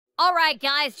Alright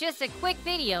guys, just a quick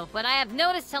video, but I have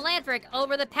noticed Telanthric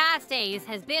over the past days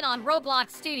has been on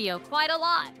Roblox Studio quite a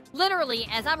lot. Literally,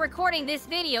 as I'm recording this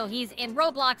video, he's in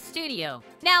Roblox Studio.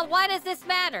 Now, why does this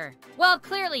matter? Well,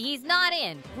 clearly he's not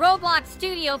in Roblox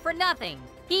Studio for nothing.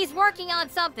 He's working on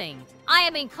something. I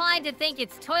am inclined to think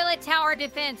it's toilet tower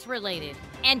defense related.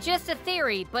 And just a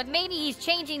theory, but maybe he's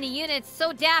changing the units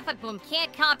so Daft Punk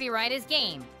can't copyright his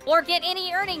game or get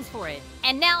any earnings for it.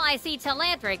 And now I see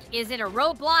Telanthric is in a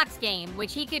Roblox game,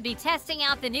 which he could be testing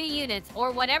out the new units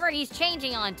or whatever he's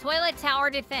changing on toilet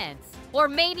tower defense. Or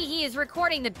maybe he is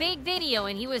recording the big video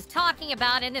and he was talking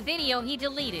about in the video he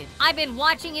deleted. I've been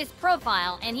watching his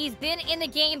profile and he's been in the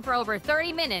game for over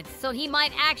 30 minutes, so he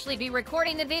might actually be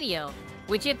recording the video.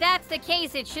 Which, if that's the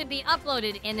case, it should be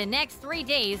uploaded in the next 3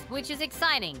 days, which is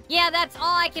exciting. Yeah, that's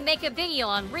all I can make a video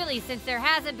on, really, since there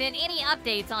hasn't been any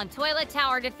updates on Toilet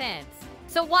Tower Defense.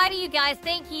 So why do you guys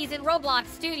think he's in Roblox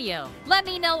Studio? Let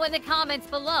me know in the comments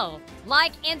below.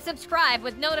 Like and subscribe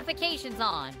with notifications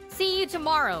on. See you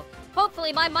tomorrow.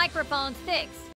 Hopefully my microphone's fixed.